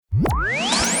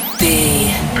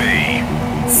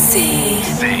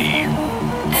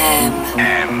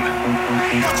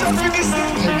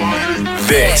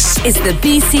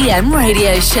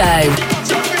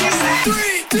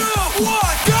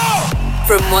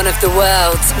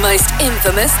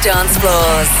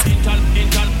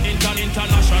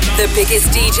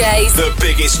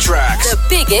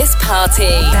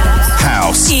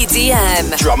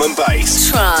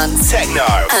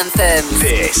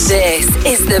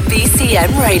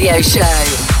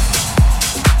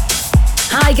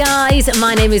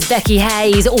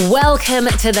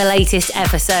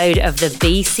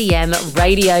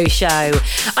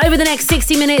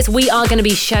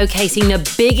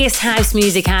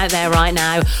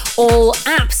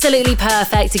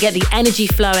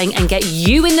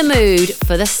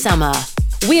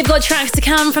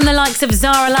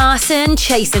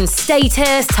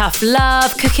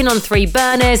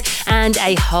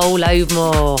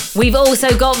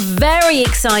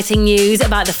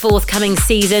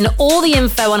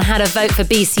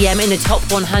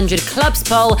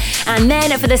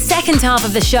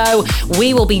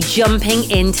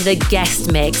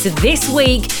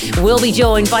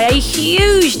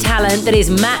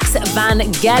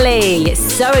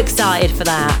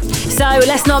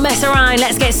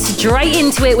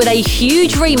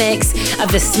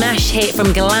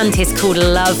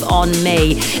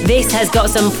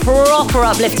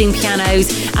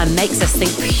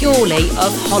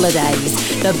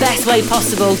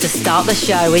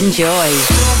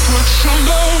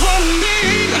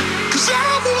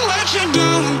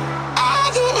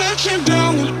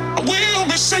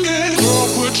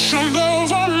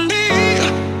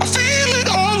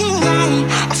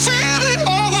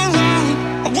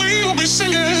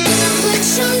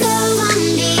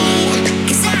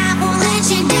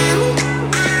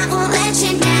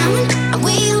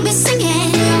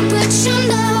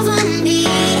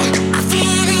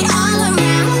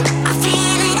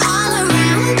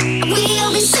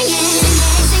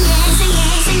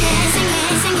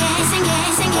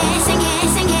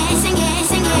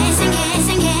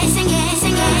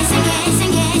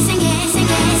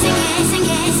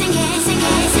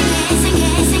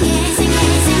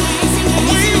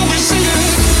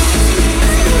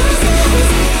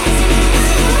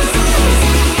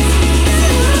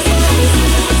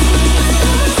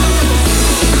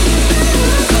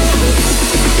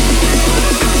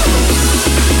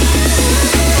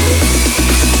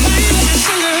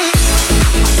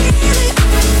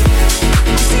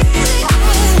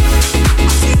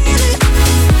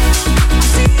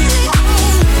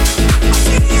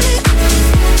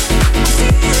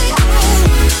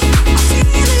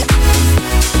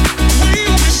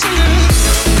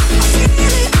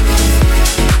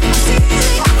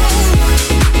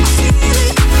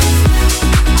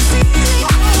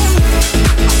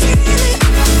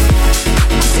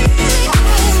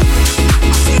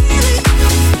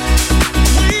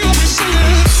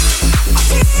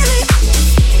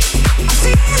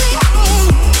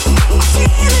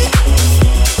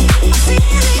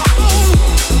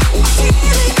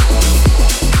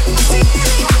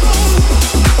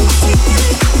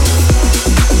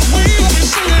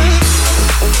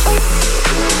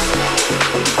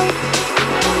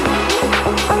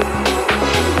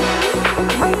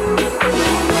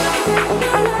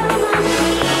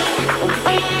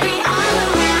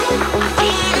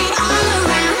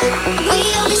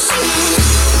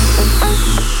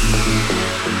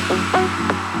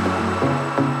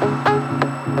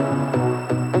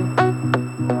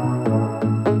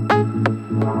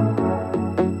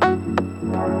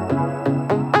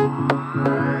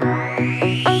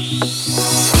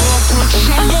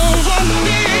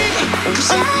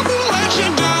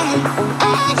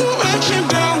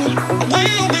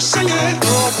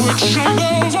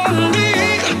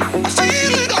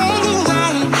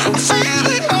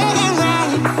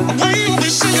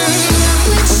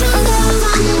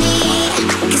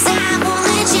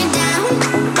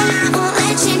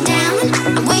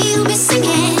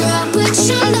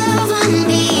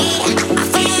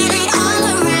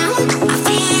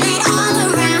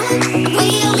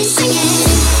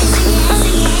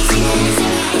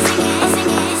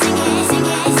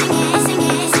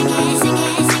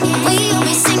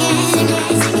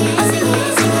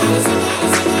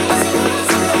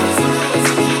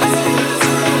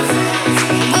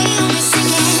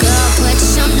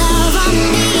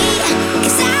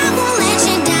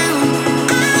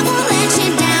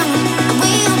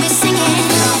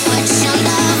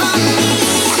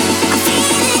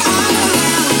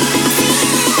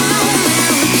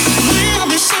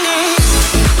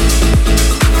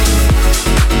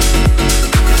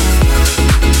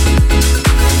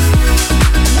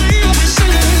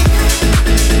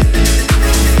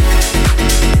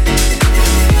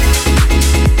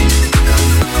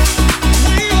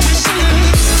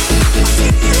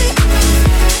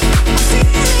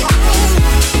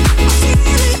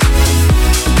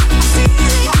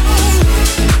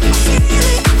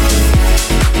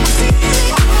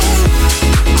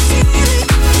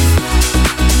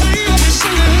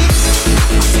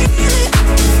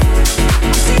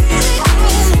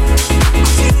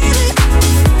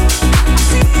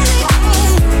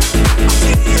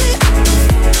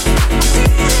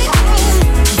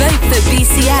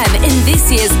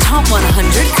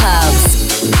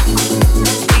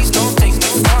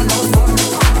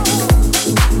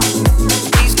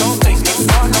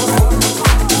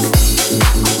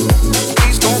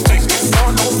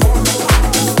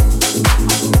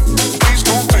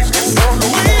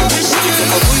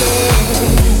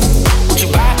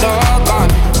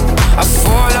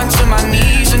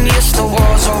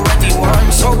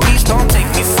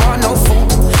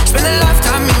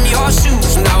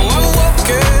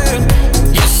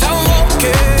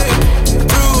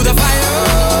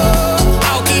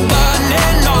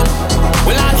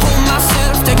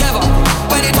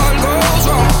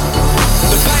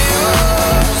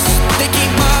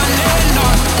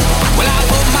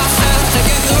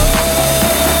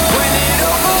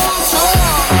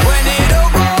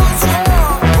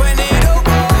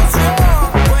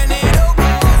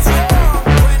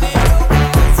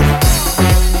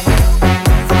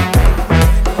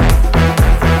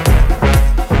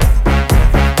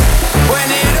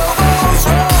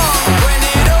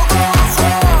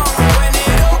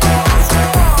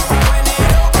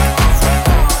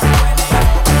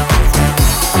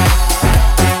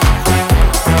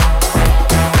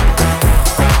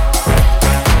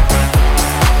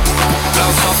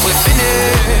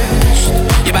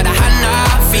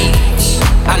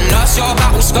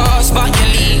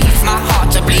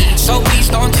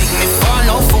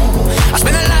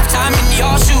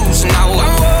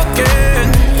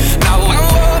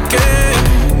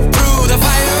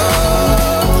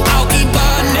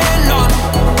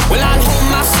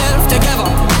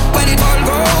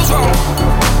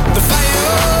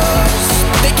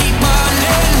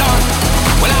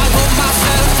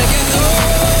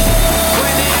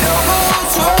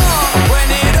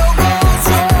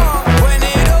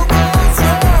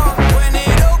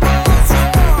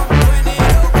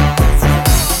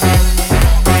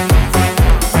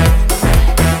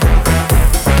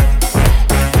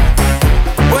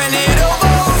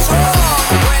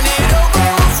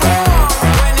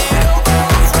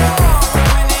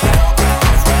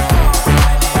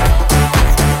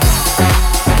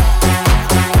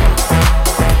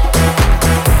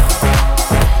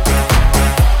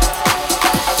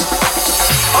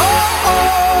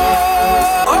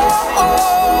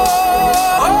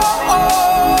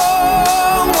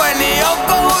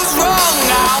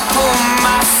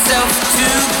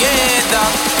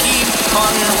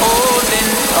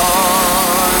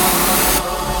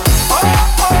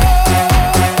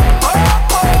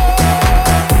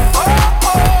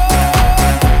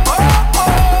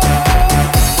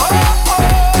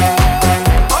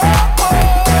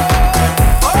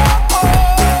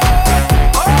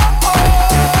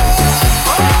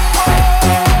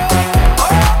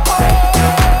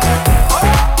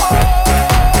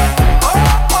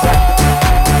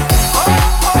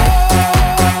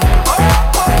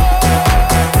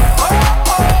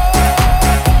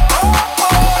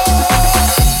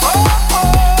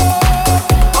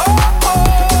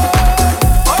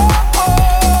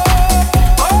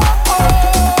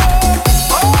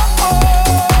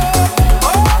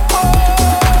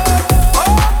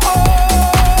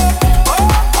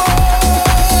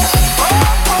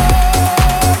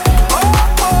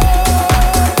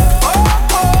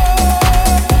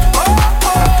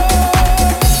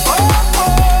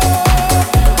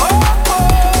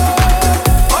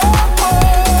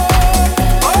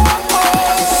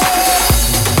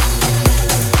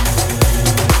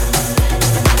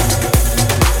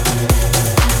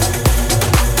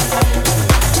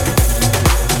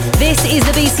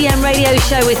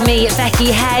Show with me, Becky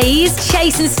Hayes.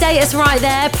 Chasing status right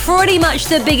there. Pretty much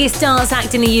the biggest dance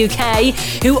act in the UK,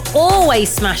 who always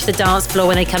smash the dance floor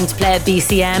when they come to play at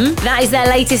BCM. That is their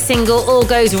latest single, All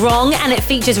Goes Wrong, and it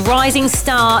features rising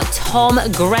star Tom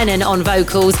Grennan on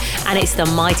vocals, and it's the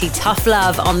mighty Tough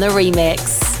Love on the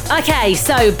remix. Okay,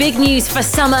 so big news for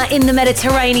summer in the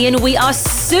Mediterranean. We are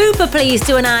super pleased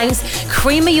to announce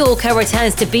Cream Mallorca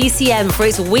returns to BCM for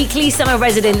its weekly summer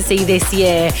residency this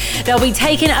year. They'll be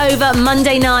taking over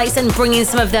Monday nights and bringing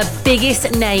some of the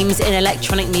biggest names in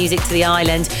electronic music to the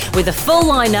island, with a full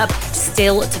lineup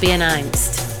still to be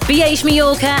announced. BH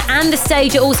Mallorca and the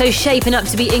stage are also shaping up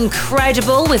to be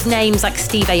incredible, with names like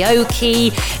Steve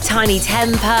Aoki, Tiny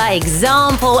Temper,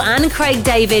 Example and Craig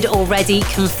David already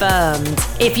confirmed.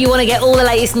 If you want to get all the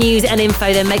latest news and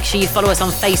info, then make sure you follow us on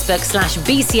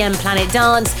Facebook/BCM Planet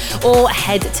Dance or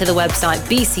head to the website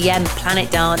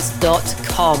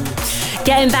bcmplanetdance.com.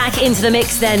 Getting back into the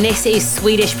mix then, this is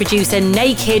Swedish producer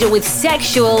Naked with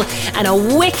Sexual and a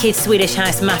wicked Swedish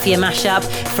House Mafia mashup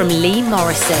from Lee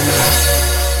Morrison.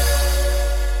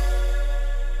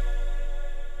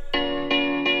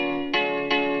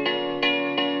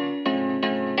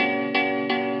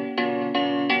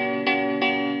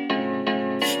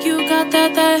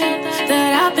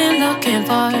 that I've been looking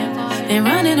for. Been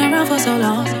running around for so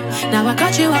long. Now I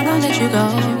got you, I won't let you go.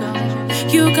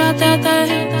 You got that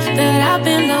I've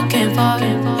been looking for,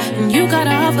 and you got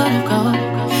a heart full of gold,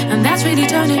 and that's really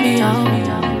turning me on.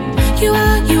 You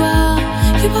are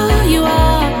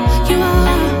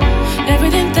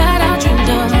everything that I dreamed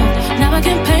of. Now I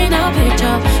can paint a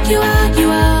picture. You are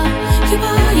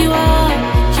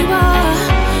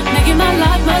making my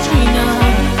life much greener.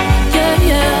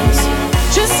 Yes.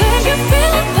 Just say you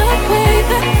feel the way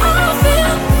that I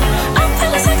feel. I'm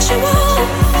feeling sexual,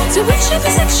 so we should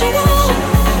be sexual.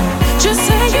 Just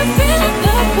say you feel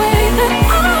the way that I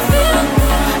feel.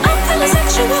 I'm feeling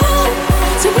sexual,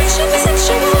 so we should be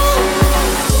sexual.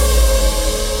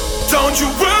 Don't you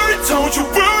worry,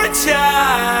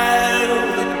 child.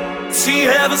 See,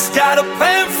 heaven's got a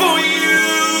plan for you.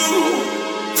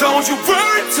 Don't you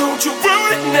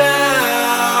worry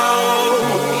now.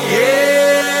 Yeah.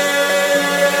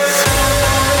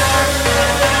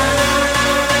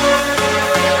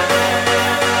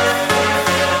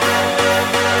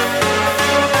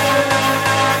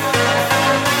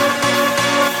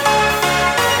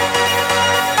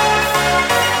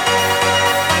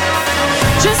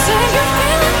 Just say you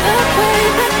feel the way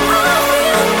that I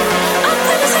feel. I'm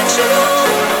feeling sexual,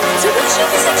 so we should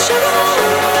be sexual.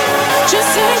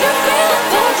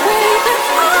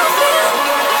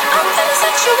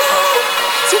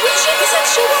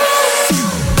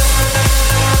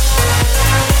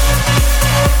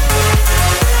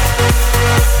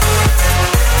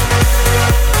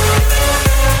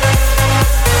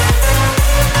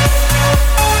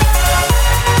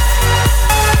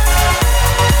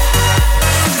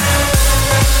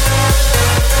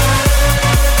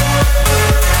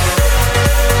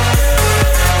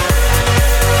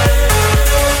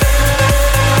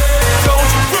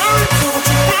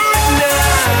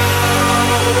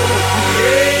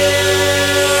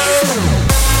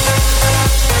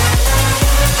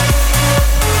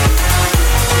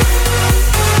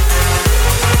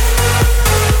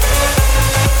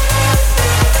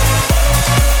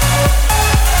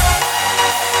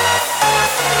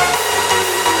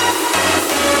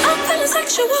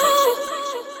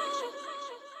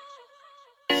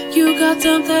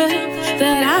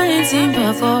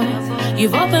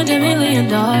 You've opened a million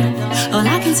doors. All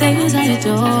I can say is I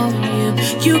adore you.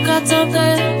 You got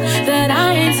something that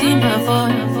I ain't seen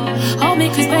before. Hold me,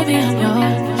 cause baby I'm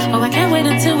yours. Oh, I can't wait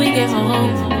until we get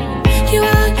home. You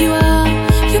are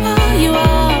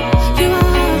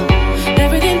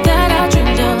everything that I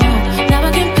dreamed of. Now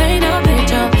I can paint a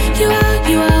picture. You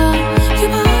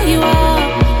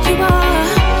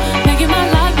are making my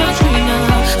life much greener.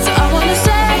 So I wanna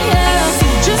say yes.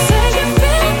 Just say you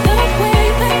feel the way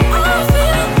that I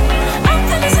feel. I'm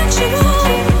feeling sexual,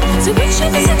 so we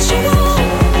should be sexual.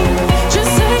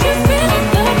 Just say you feel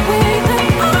the way that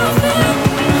I feel.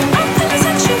 I'm feeling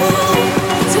sexual,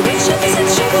 so we should be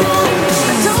sexual.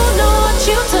 I don't know what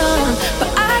you've done, but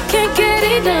I can't get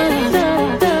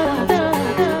enough.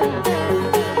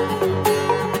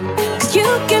 Cause you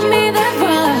give me that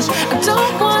rush, I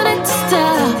don't want it to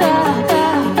stop.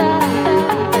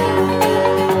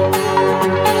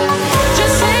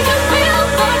 Just say you feel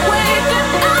the way that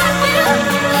I feel.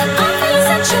 I'm feeling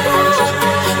sexual,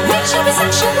 we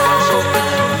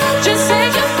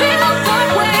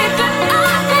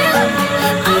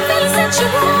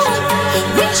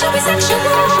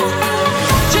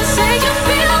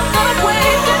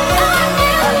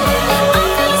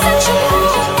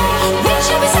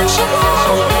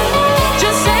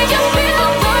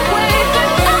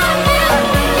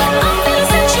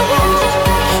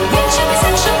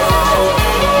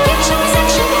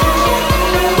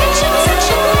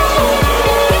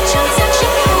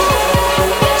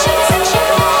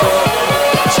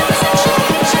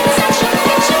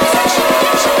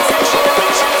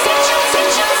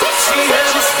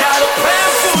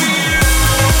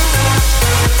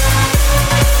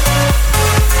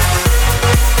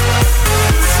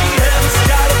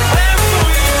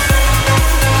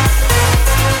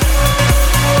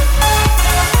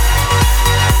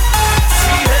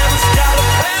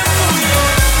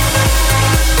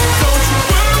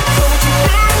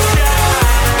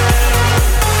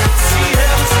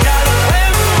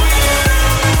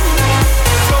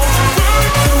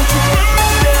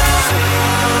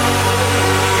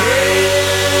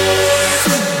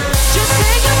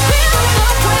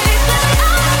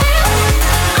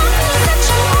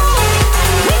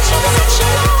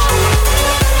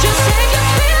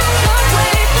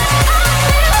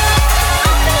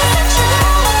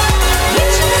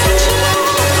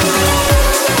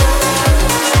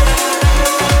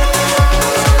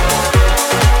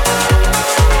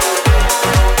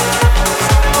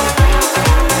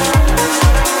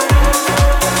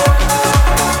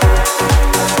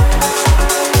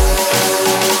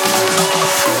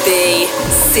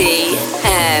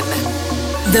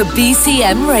The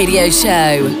BCM Radio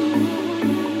Show.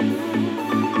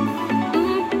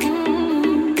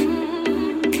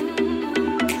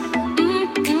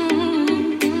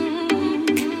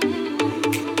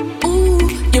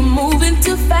 You're moving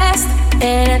too fast,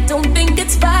 and I don't think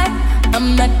it's right.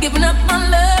 I'm not giving up my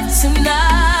love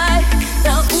tonight.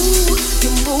 Now, ooh,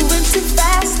 you're moving too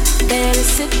fast. Better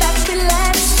sit back,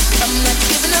 relax. I'm not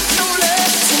giving up no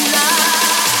love tonight.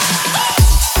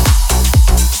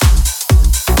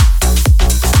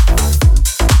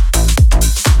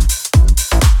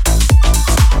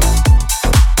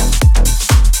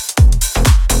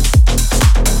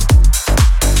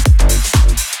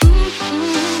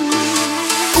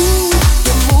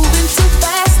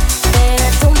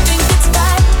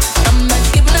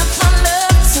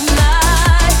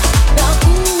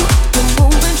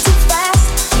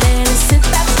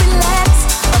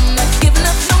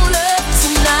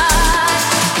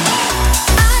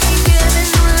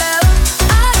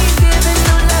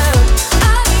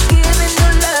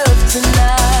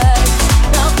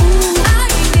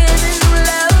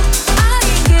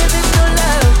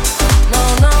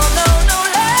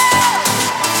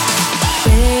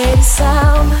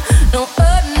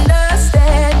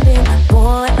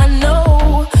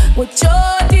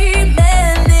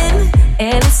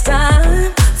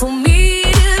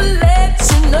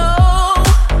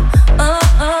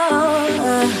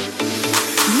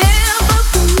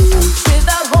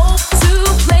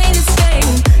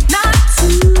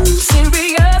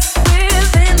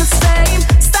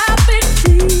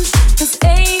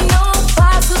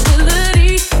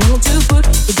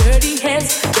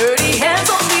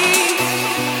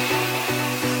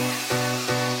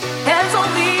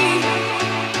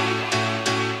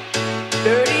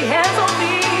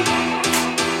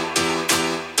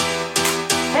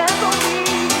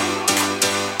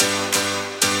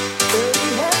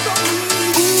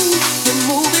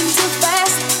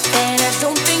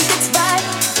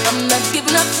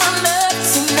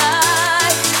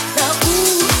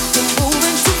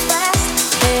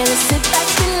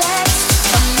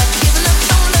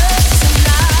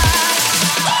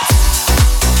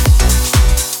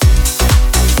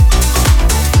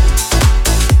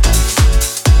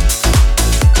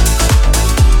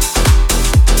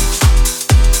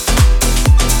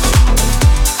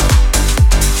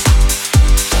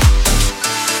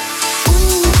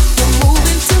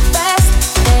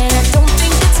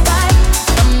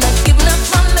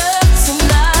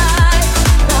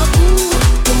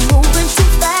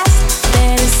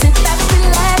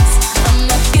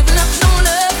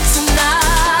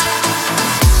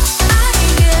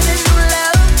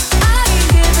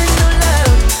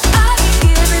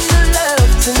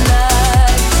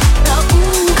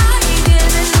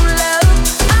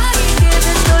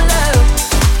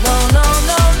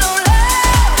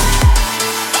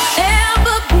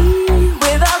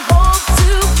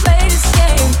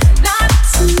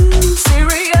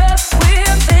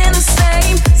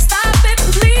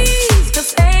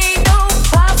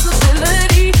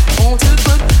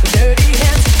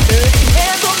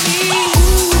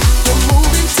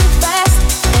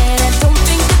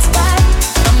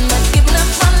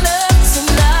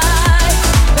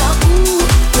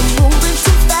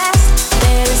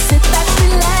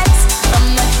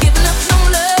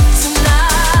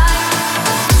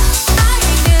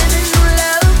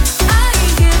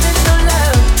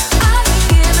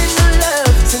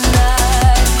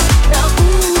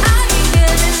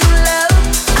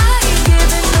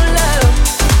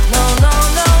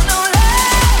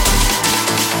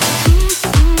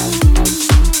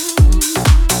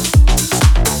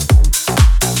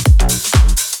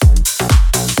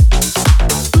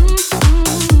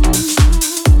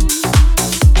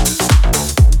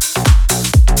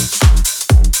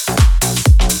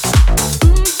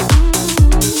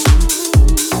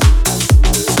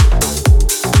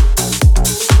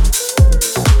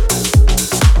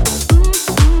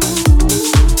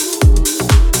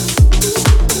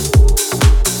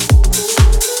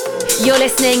 You're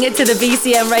listening to the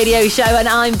BCM Radio Show and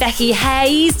I'm Becky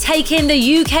Hayes, taking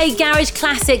the UK Garage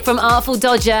Classic from Artful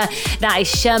Dodger. That is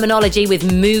Shermanology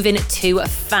with Moving Too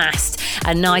Fast.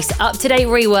 A nice up-to-date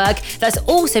rework that's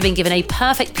also been given a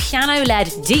perfect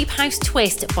piano-led deep house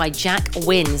twist by Jack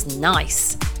Wins.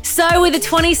 Nice. So with the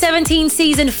 2017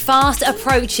 season fast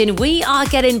approaching, we are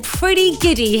getting pretty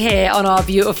giddy here on our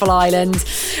beautiful island.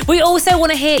 We also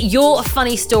want to hear your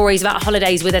funny stories about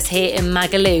holidays with us here in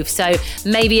Magaluf. So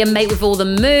maybe a mate with all the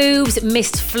moves,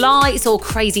 missed flights or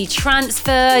crazy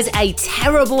transfers, a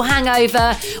terrible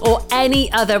hangover, or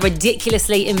any other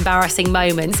ridiculously embarrassing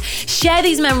moments. Share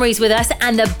these memories with us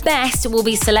and the best will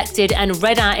be selected and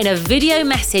read out in a video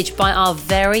message by our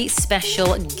very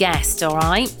special guest, all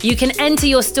right? You can enter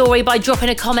your story by dropping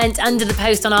a comment under the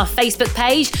post on our Facebook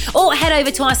page or head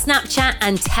over to our Snapchat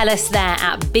and tell us there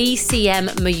at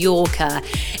BCM Mallorca.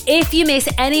 If you miss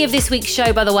any of this week's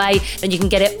show, by the way, then you can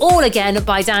get it all again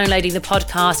by downloading the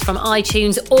podcast from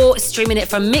iTunes or streaming it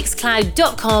from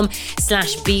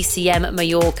mixcloud.com/BCM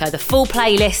Mallorca. The full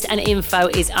playlist and info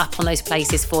is up on those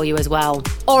places for you as well.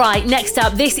 All right, next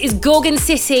up, this is Gorgon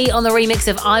City on the remix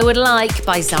of I Would Like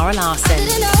by Zara Larsson. I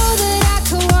didn't know that I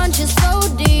could want you so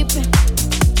deep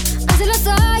until I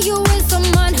saw you with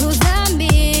someone who's not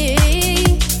me.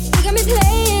 You got me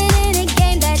playing in a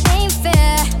game that ain't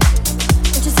fair,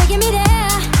 but you're taking me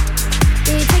there,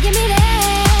 you're taking me there.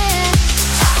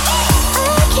 I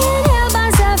can't help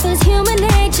myself, it's human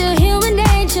nature, human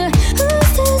nature.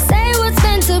 Who's to say what's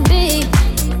meant to be?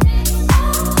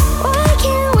 Why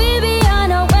can't we be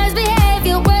on our worst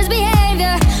behavior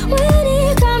when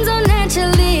it comes on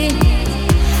naturally?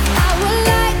 I would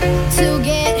like to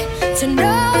get to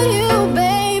know you,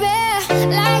 baby.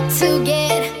 Like to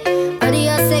get under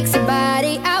your sexy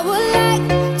body. I would like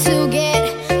to get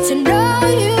to know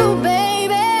you,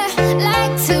 baby.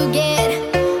 Like to get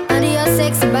under your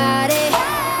sexy body.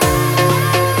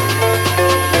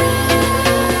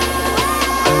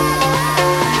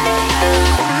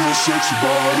 Sexy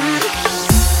body.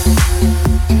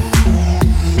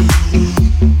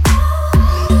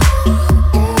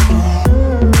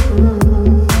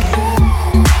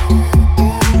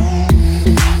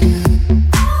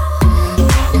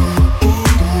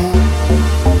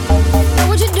 Know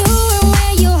what you're doing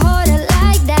when you hold it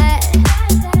like that.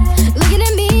 Looking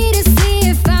at me to see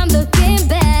if I'm looking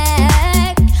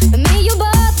back. But me and you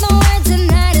both know where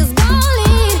tonight is gonna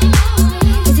lead.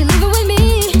 'Cause you're leaving with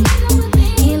me,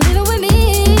 you're leaving with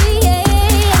me, yeah.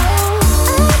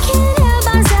 I can't help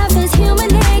myself, it's human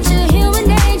nature, human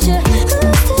nature.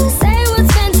 Who's to say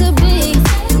what's meant to be?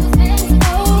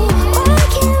 Why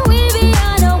can't we be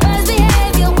on our worst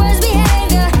behavior when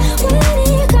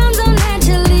it comes on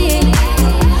naturally?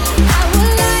 I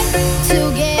would like to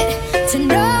get to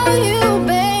know you,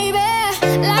 baby.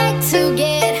 Like to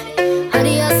get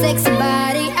under your sexy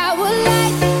body. I would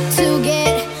like to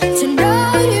get to know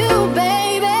you,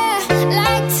 baby.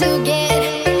 Like to get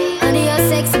under your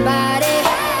sexy body.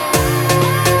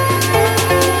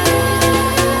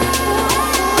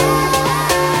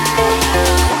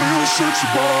 Sexy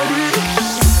body.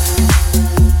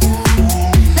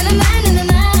 Na na na na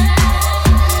na.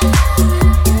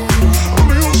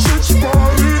 Sexy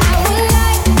body. I would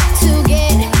like to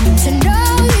get to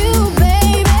know you,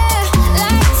 baby.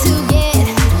 Like to get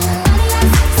under your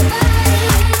sexy body.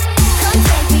 Come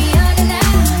take me under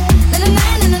now. Na na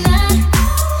na na na.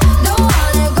 Don't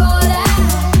wanna go there.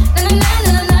 Na na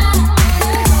na na na.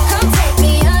 Come take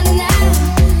me under now.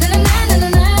 Na na na na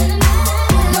na.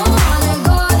 Don't wanna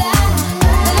go there.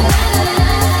 Na na na na na.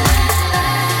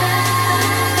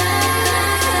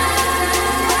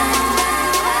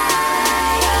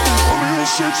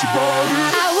 Sexy body.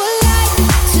 I would like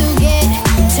to get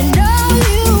to know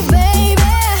you,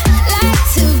 baby. Like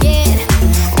to get.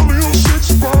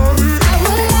 Sexy body. I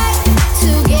would like to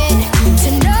get to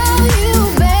know you,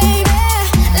 baby.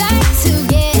 Like to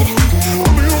get.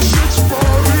 Sexy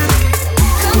body.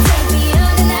 Come take me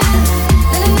under now.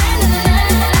 Na na na na na.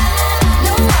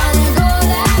 Don't wanna go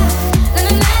there. Na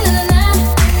na na na na.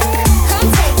 Come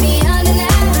take me under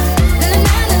now. Na na na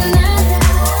na na.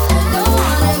 Don't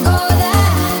wanna go there.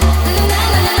 Na na na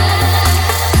na na.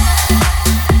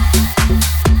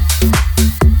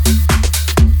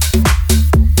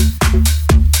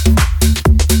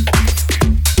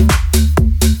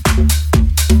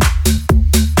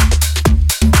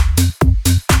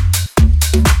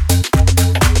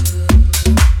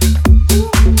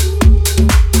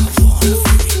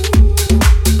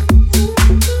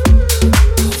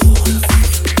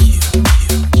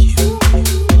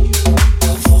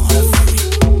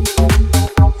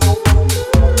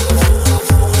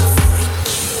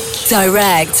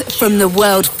 Direct from the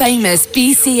world famous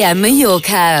BCM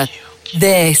Mallorca.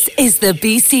 This is the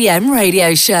BCM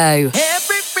Radio Show.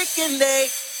 Every freaking day,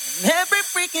 every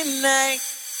freaking night,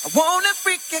 I wanna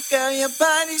freak you, girl. Your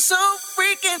body's so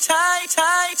freaking tight,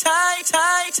 tight, tight,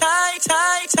 tight, tight,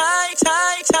 tight, tight,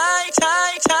 tight, tight,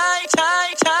 tight, tight,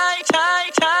 tight, tight.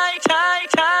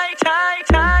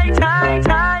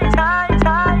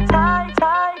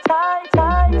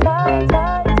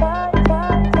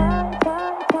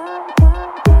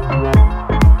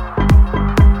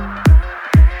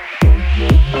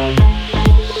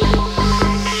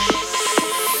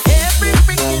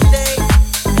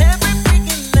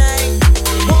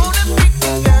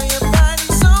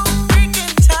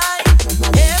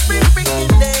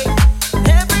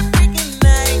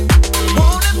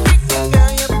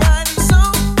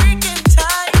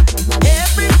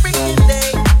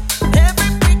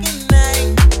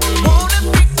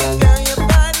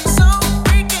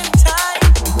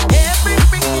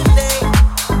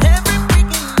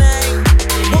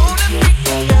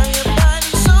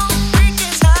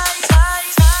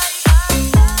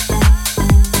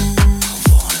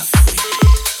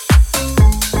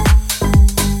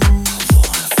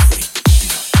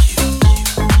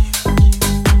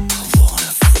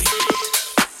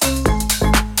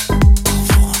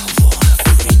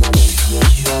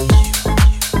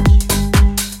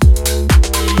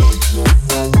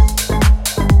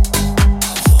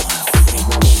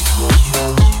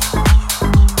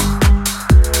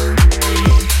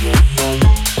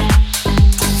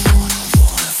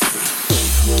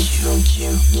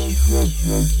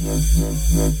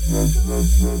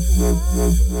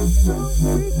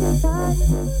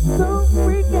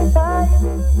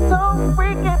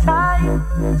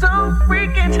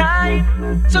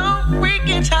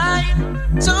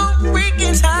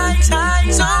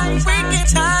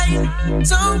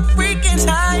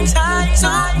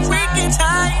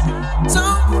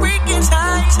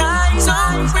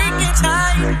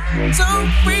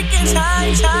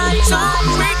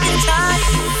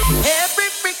 Every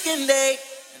freaking day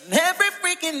and every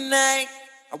freaking night,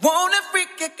 I wanna freak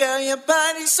it, girl. Your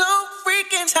body's so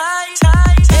freaking tight,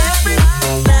 tight. Every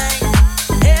night,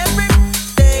 every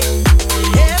day,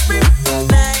 every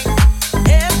night,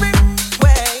 every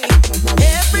way.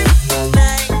 Every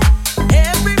night,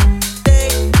 every day,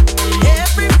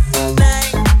 every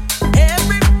night,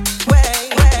 every way.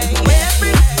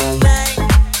 Every night,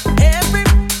 every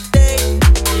day,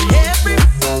 every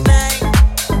night,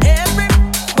 every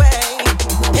way.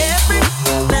 Every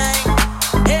night,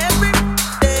 every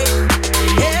day,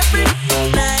 every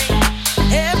night,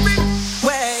 every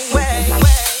way.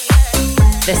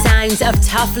 The sounds of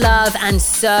Tough Love and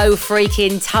So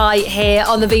Freaking Tight here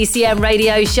on the BCM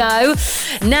radio show.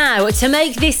 Now, to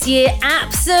make this year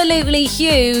absolutely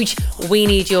huge, we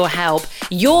need your help.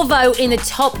 Your vote in the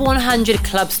Top 100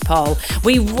 Clubs poll.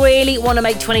 We really want to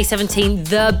make 2017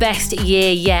 the best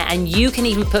year yet, and you can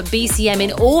even put BCM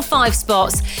in all 5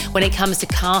 spots when it comes to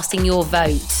casting your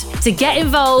vote. To get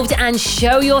involved and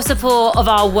show your support of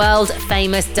our world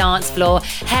famous dance floor,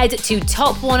 head to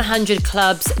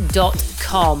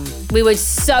top100clubs.com. We would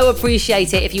so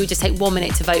appreciate it if you would just take 1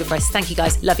 minute to vote for us. Thank you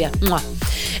guys, love you. Mwah.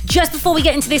 Just before we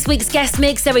get into this week's guest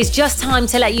mix, there is just time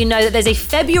to let you know that there's a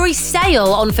February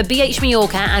sale on for BH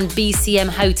Mallorca and BCM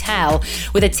Hotel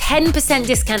with a 10%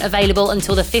 discount available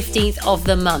until the 15th of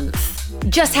the month.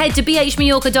 Just head to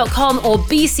bhmallorca.com or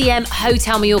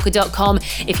bcmhotelmallorca.com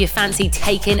if you fancy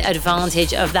taking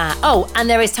advantage of that. Oh, and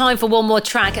there is time for one more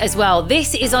track as well.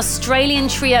 This is Australian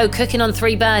trio Cooking on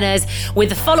 3 Burners with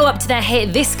the follow-up to their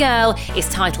hit This Girl is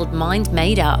titled Mind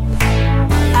Made Up.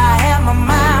 I have my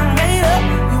mind made up.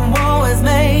 You always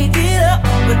make it up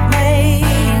with me.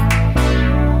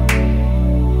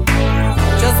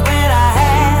 Just when I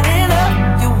had enough,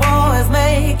 you always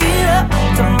make it up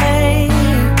to me.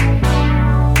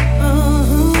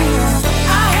 I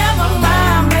have my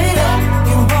mind made up.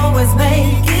 You always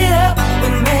make it up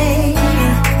with me.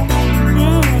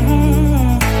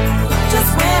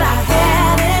 Just when I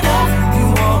had enough, you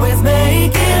always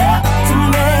make it up to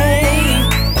me.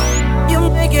 You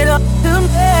make it up to me.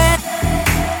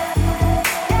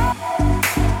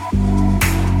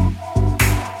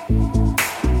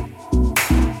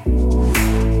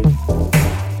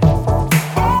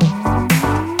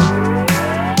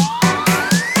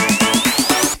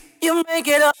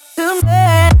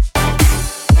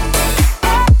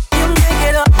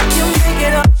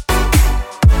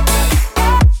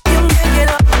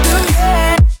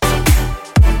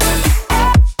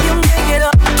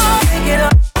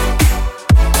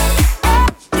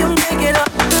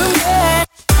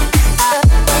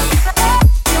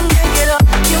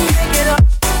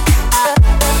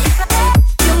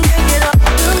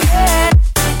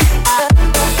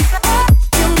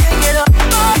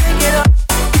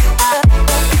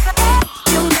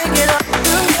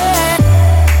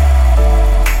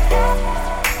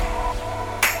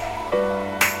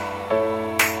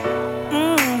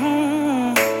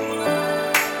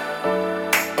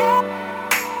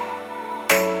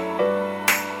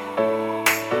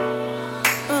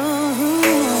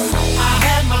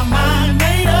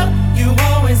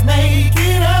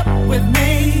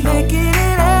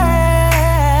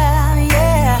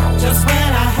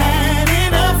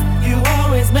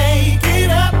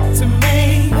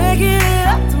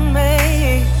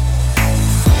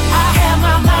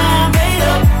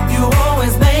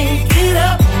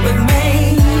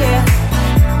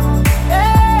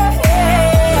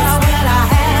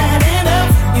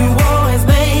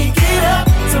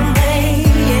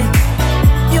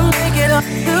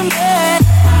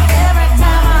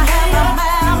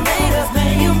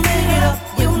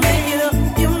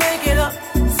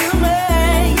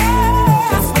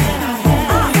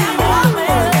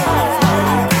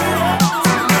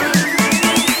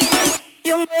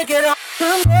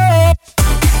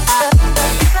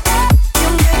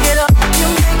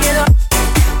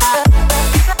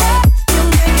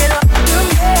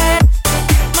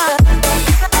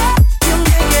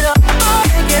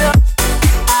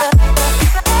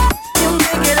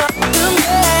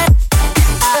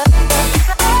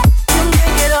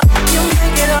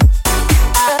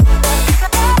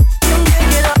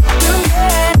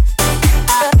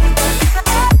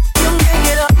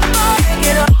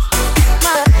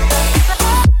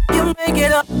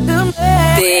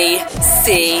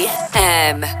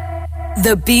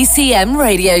 The BCM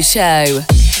Radio Show.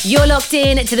 You're locked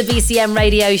in to the BCM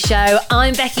Radio Show.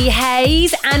 I'm Becky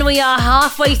Hayes, and we are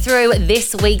halfway through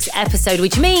this week's episode,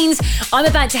 which means I'm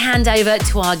about to hand over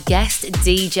to our guest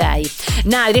DJ.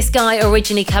 Now, this guy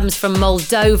originally comes from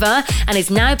Moldova and is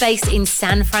now based in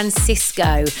San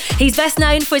Francisco. He's best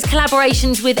known for his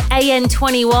collaborations with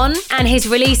AN21 and his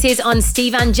releases on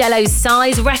Steve Angelo's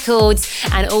Size Records,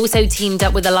 and also teamed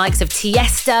up with the likes of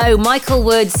Tiesto, Michael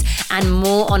Woods, and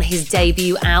more on his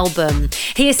debut album.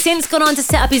 He has since gone on to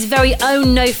set up his very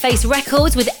own No Face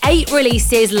Records with 8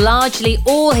 releases, largely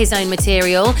all his own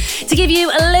material. To give you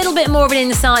a little bit more of an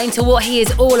insight into what he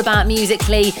is all about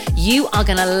musically, you are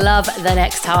going to love the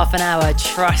next half an hour,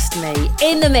 trust me.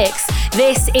 In the mix,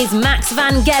 this is Max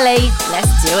Vangeli.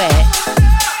 Let's do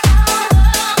it.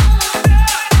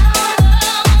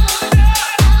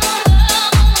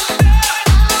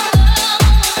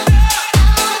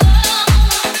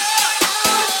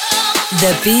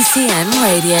 The BCM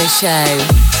Radio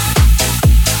Show.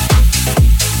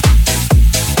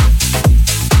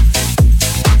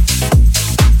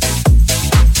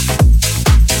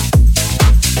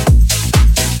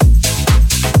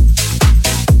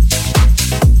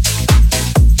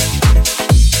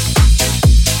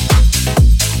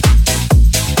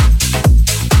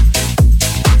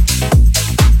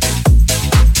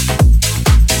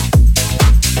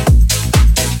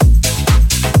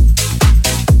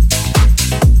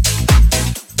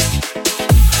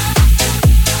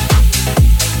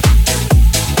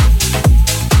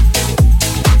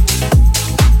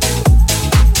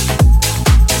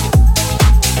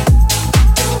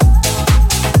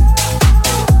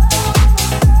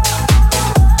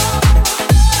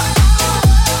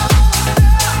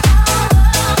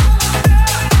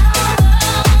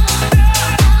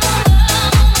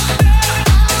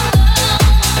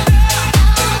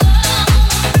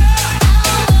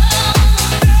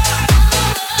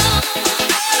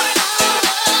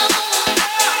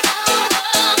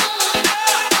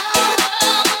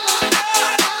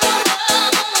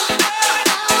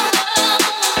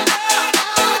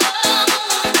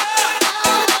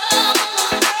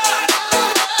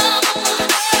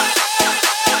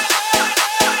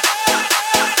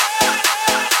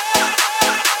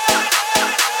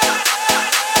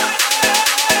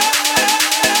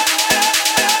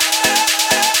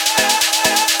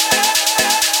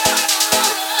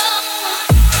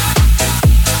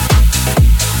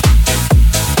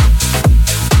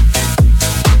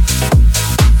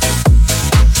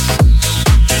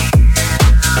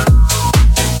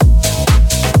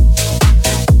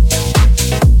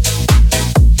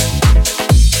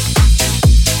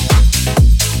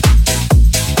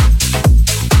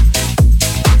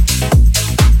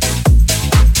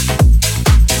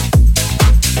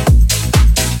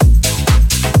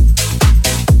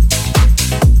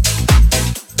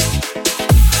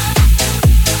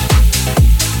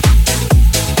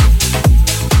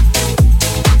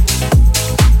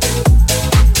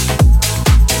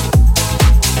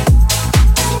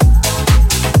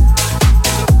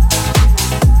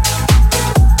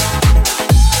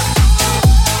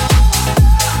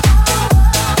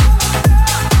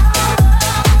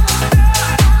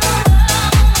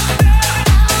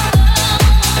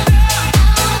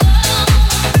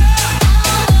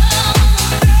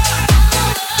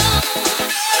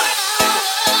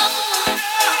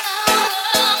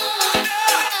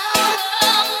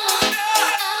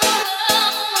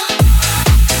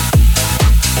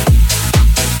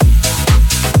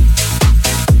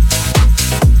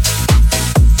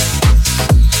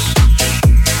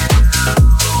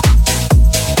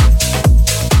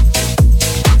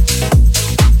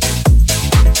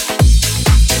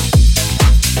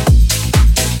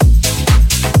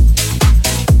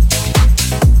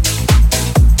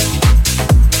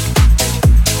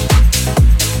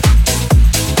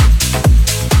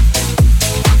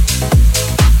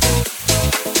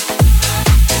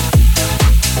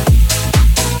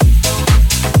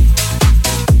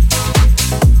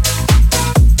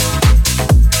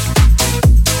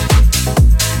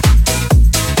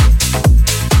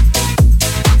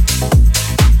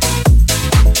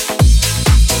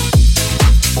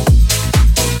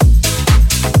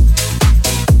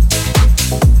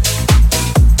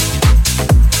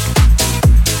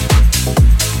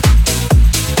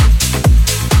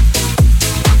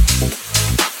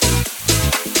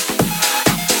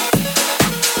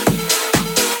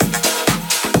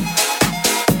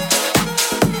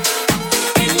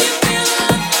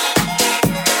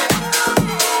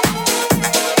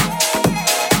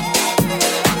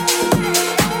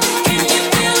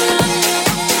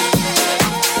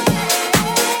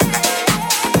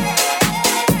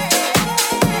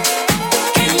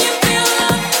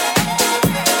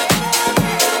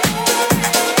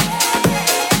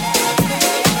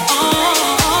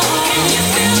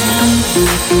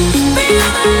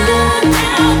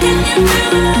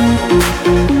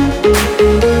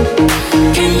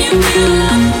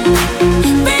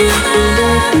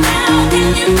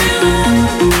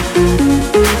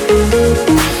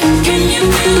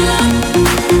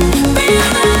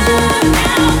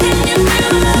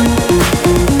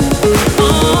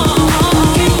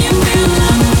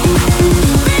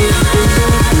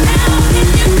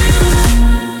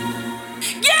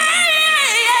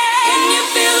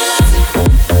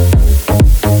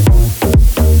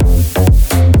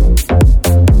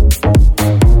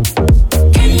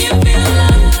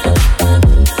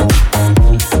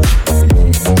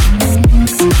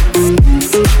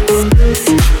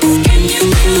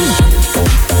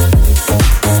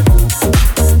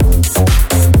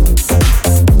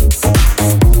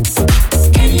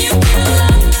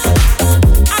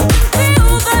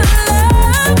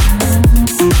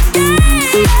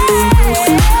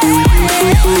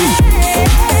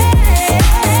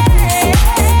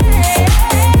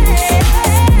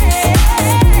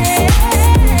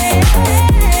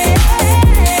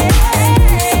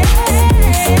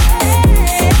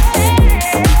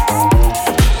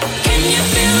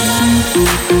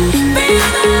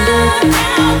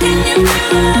 Tell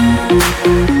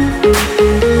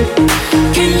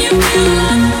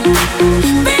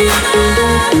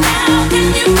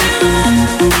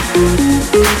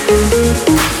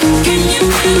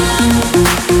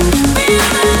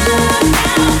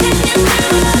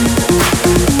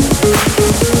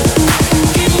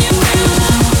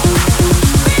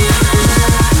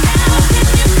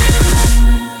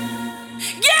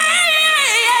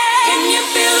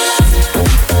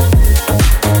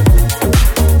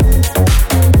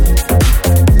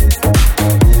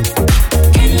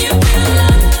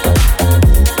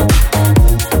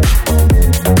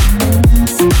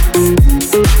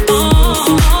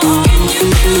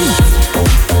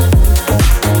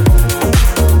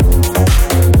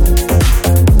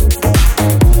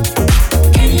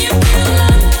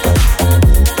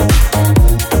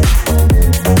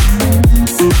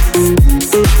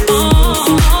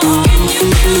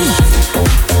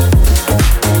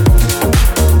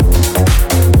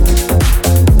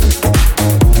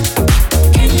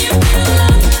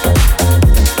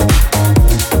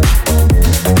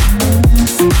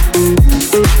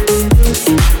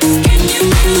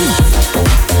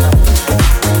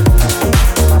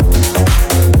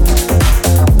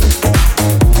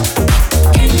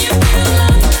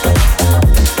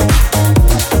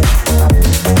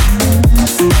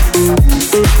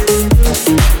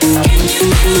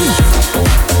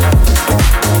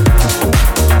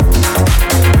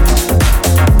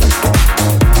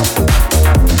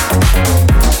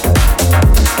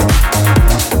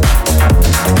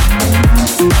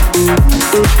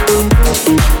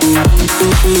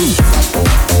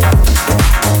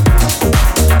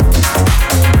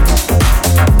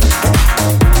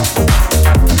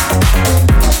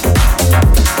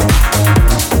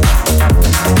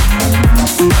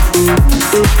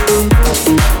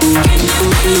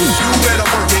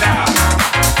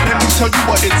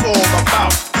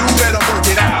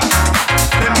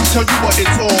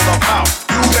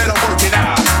you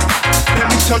what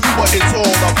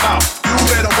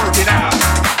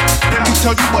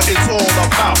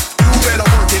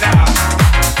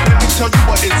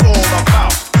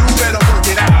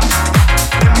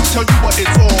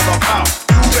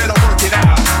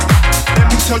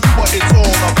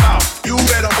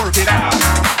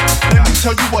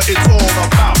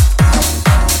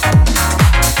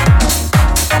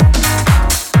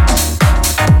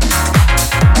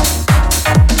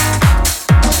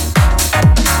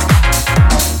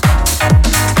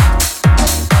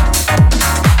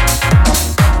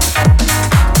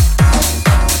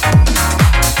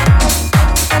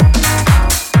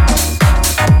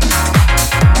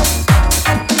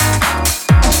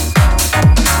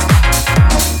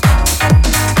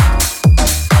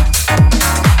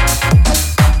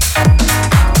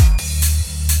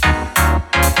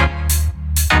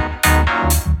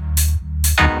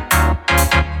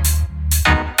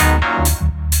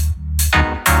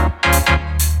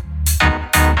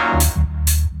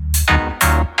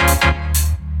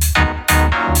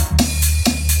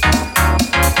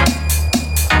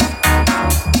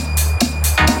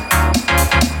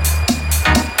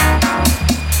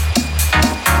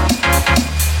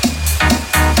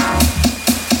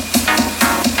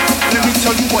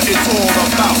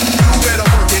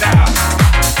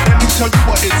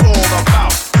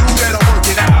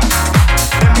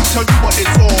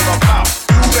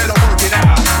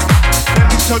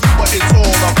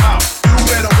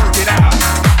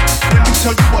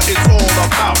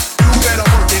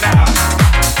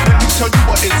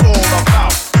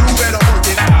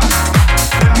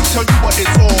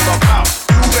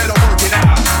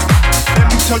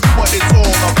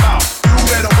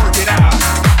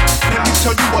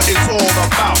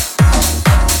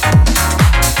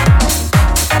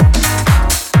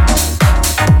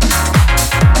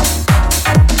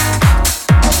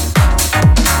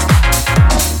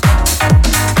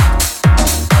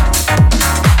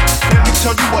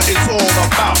it's all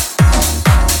about.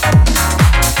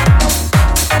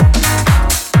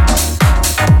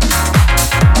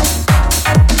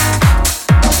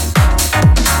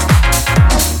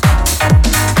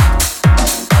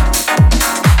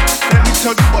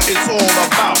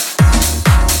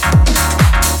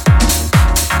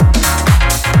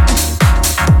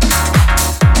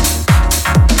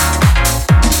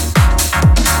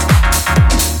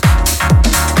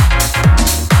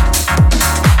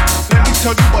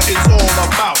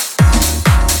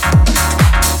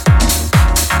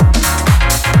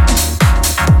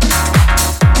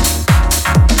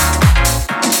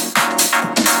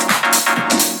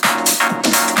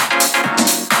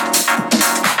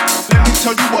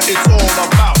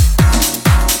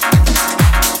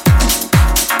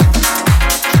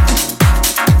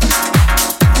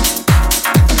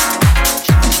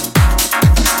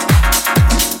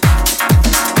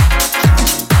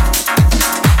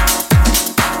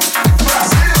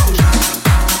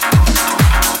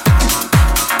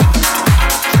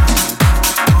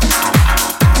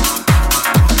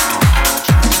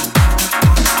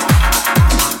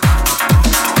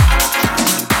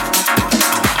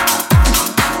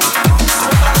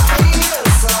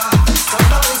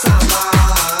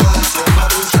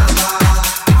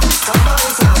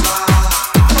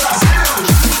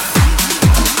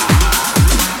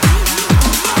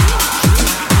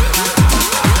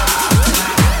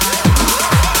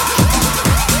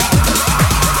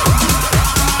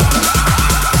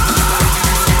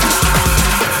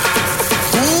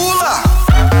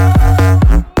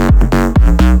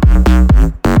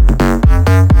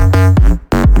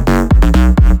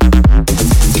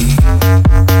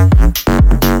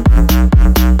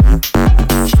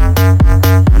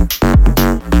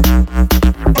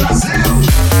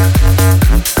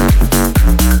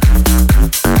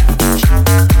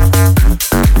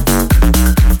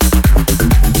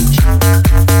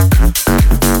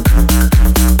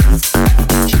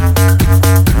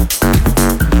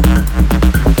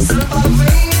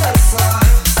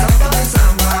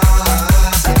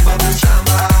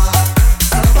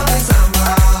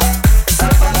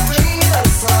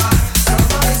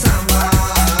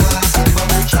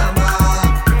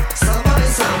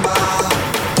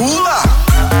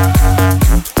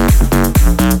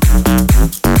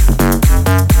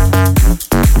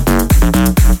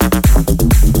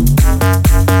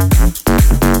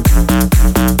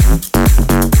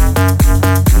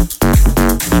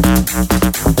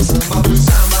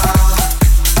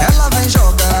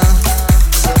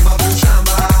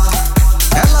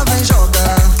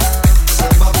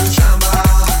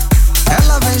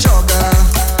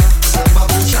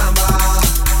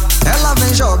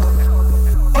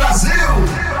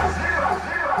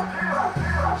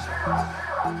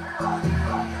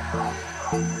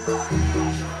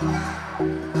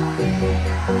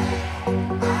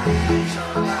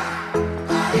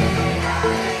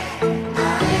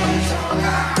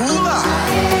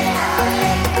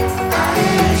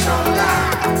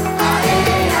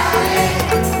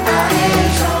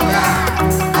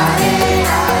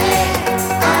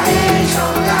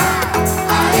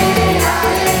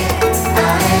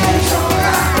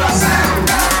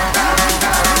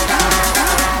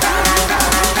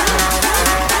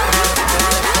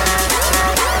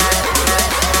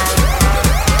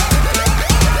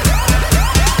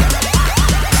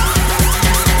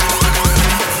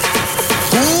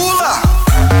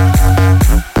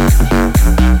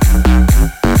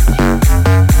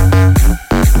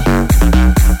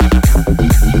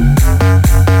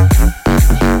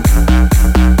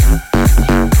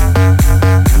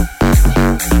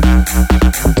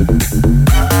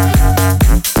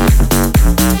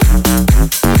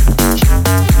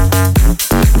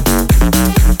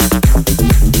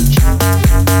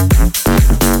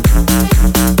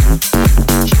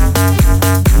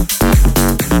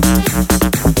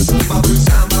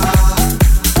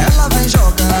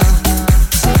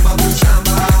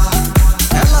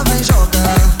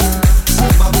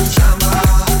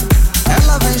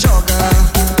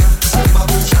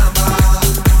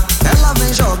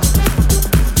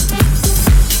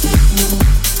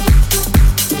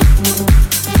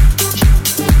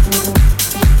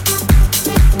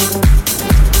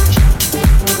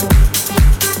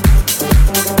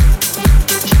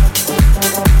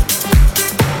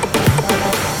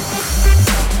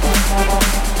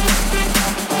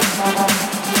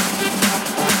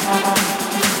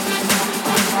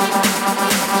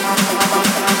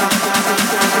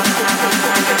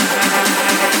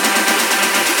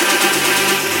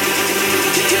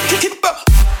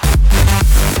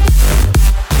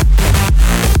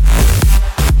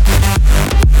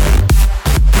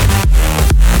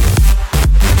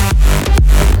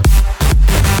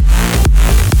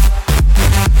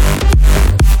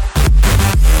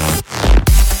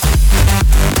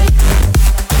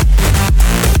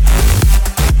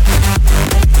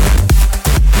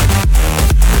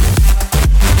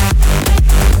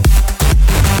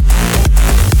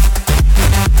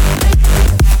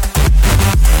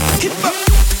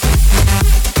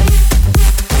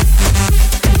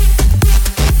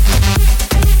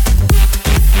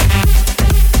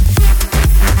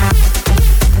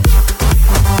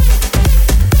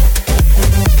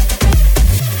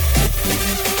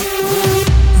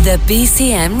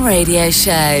 BCM Radio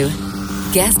Show.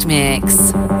 Guest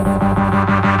Mix.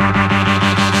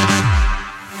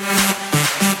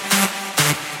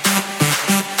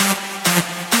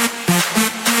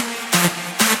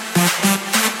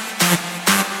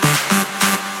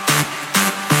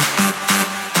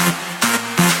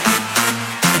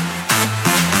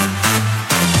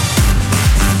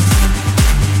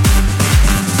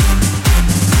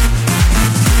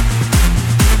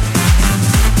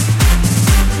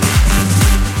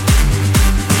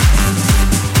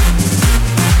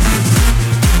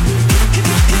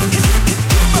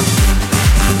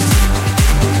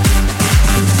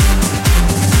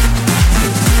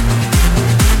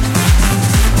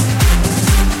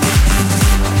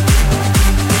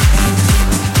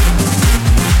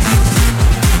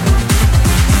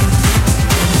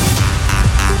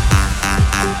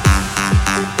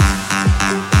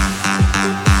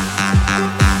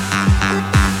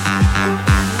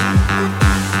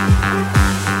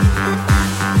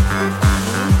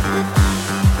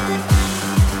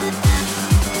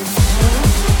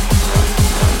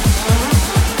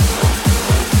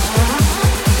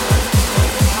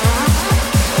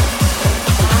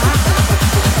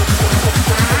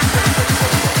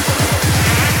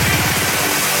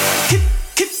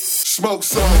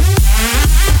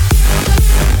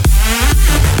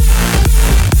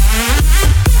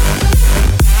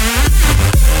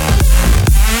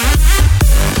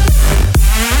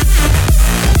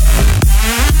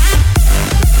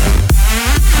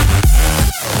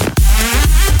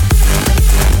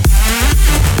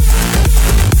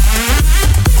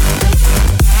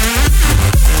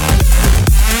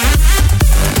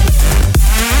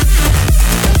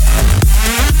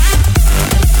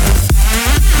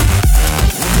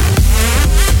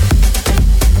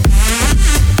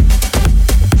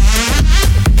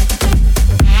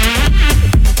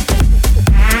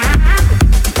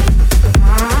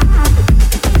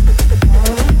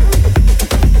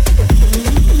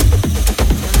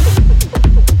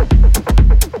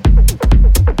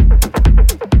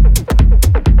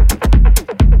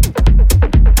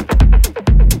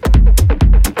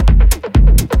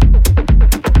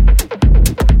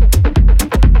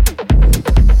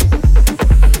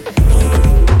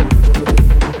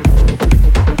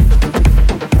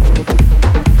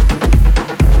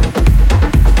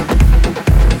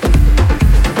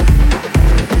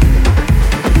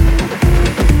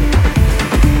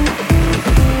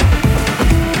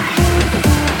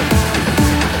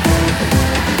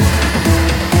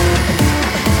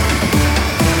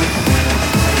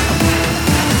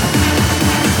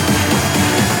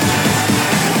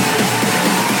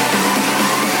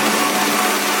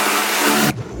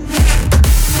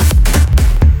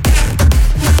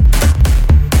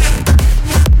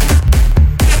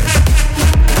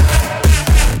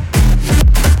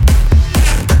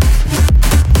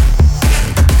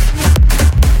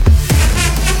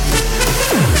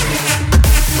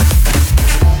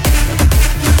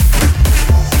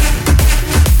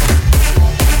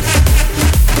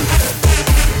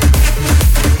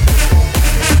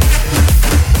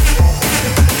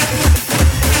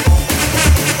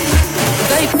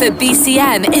 For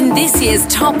BCM in this year's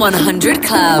Top 100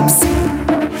 Clubs.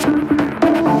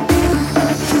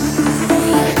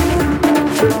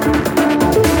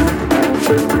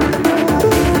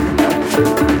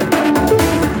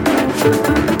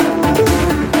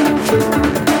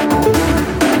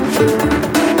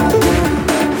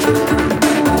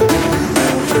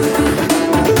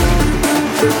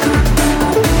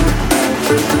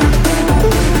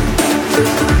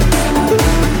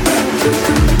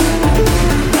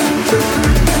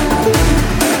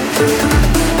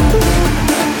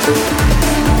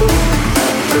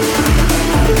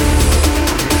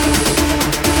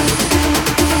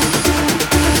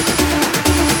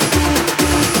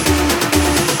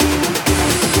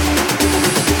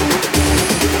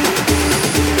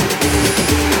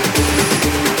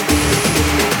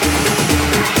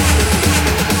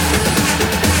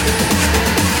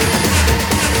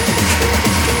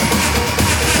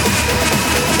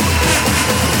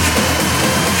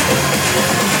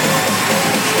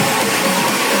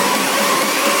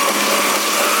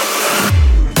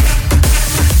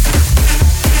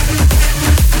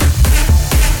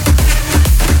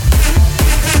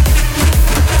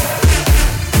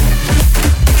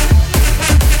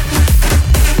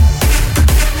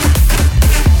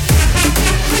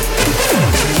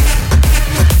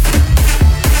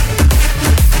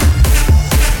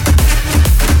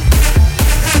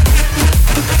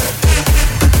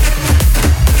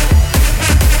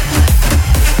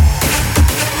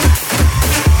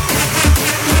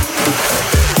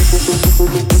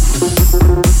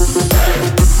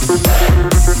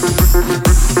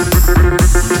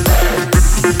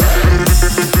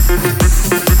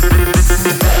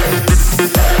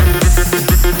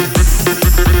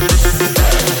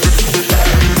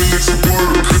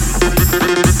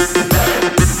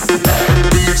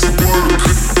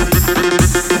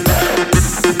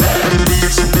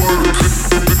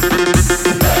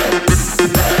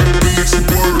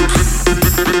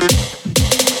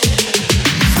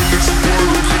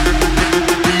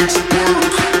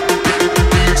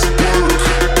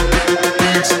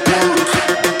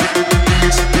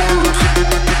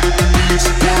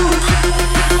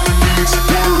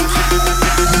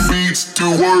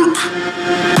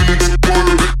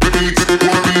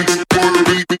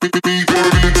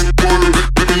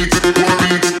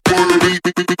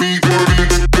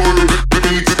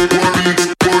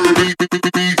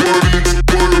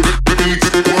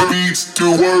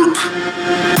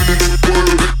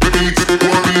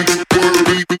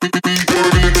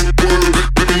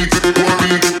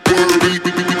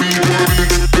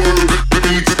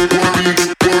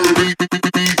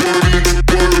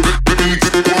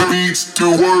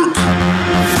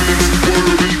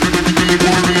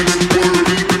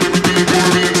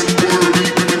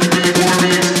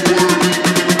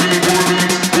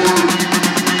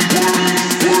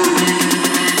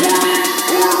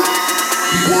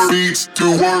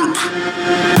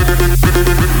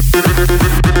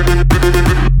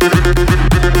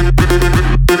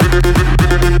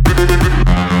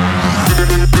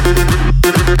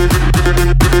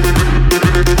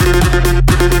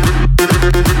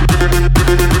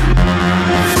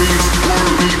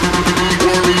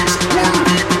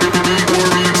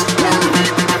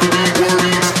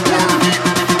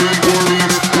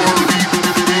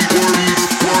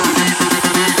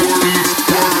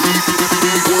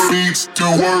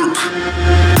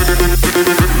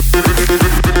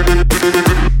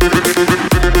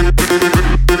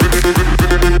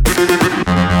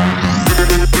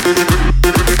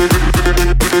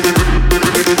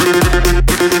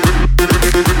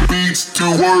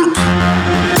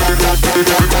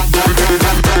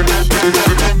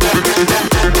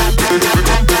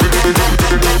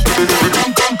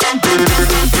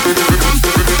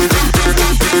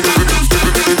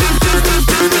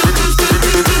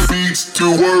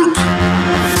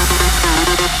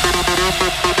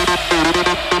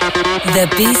 The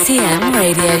BCM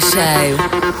Radio Show.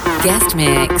 Guest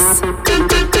Mix.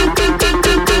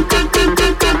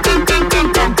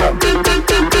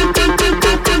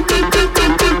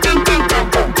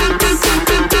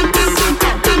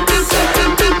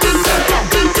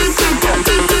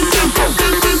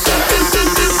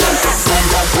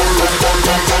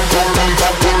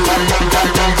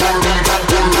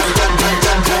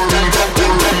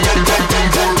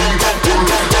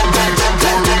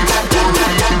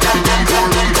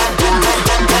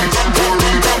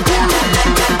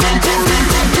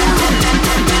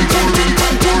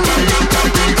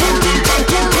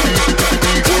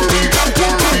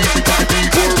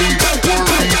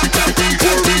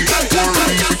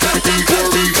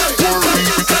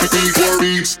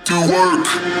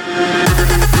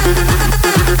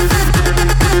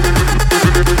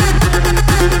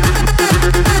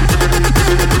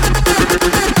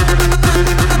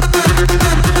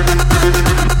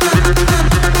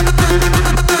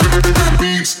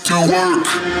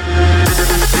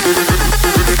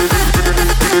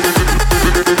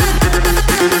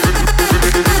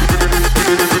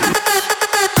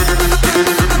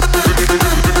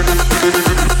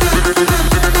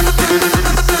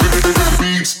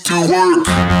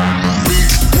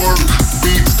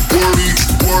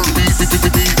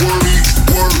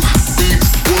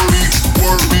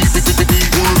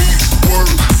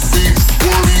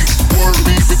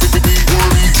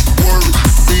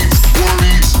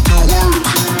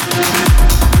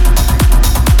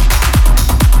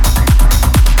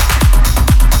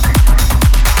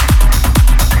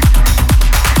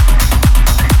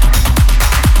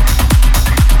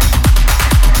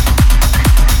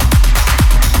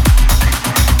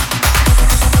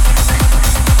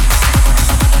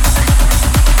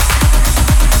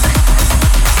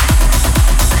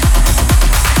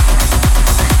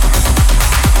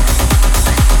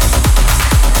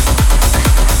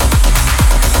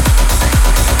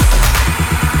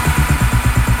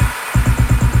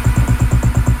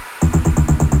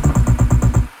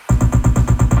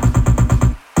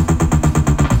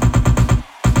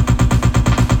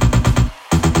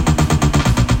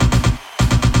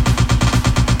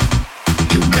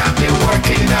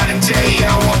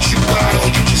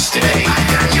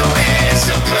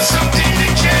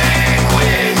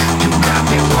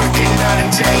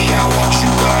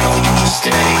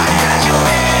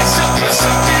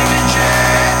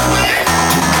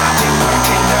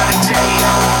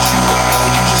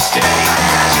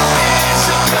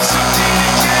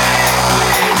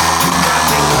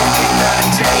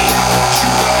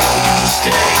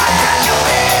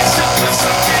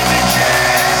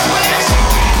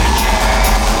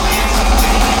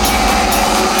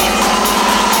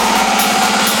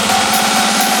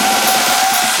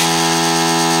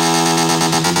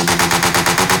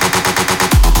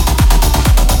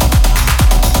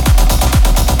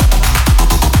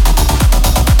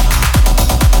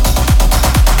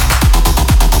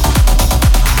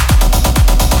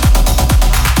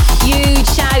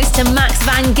 to Max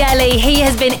Vangeli. He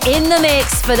has been in the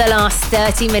mix for the last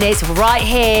 30 minutes right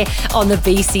here on the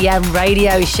BCM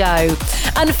radio show.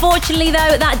 Unfortunately,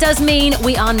 though, that does mean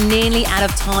we are nearly out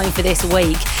of time for this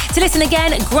week. To listen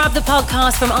again, grab the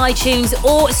podcast from iTunes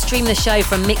or stream the show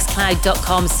from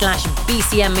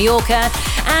mixcloud.com/BCM Mallorca.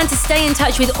 And to stay in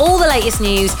touch with all the latest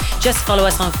news, just follow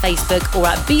us on Facebook or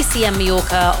at BCM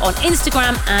Mallorca on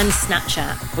Instagram and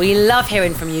Snapchat. We love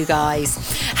hearing from you guys.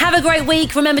 Have a great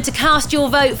week. Remember to cast your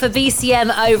vote for BCM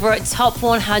over at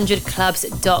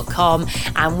top100clubs.com.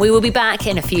 And we will be back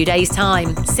in a few days'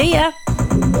 time. See ya.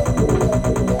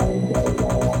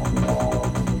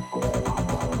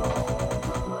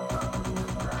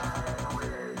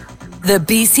 The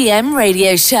BCM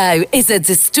Radio Show is a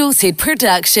Distorted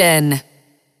production.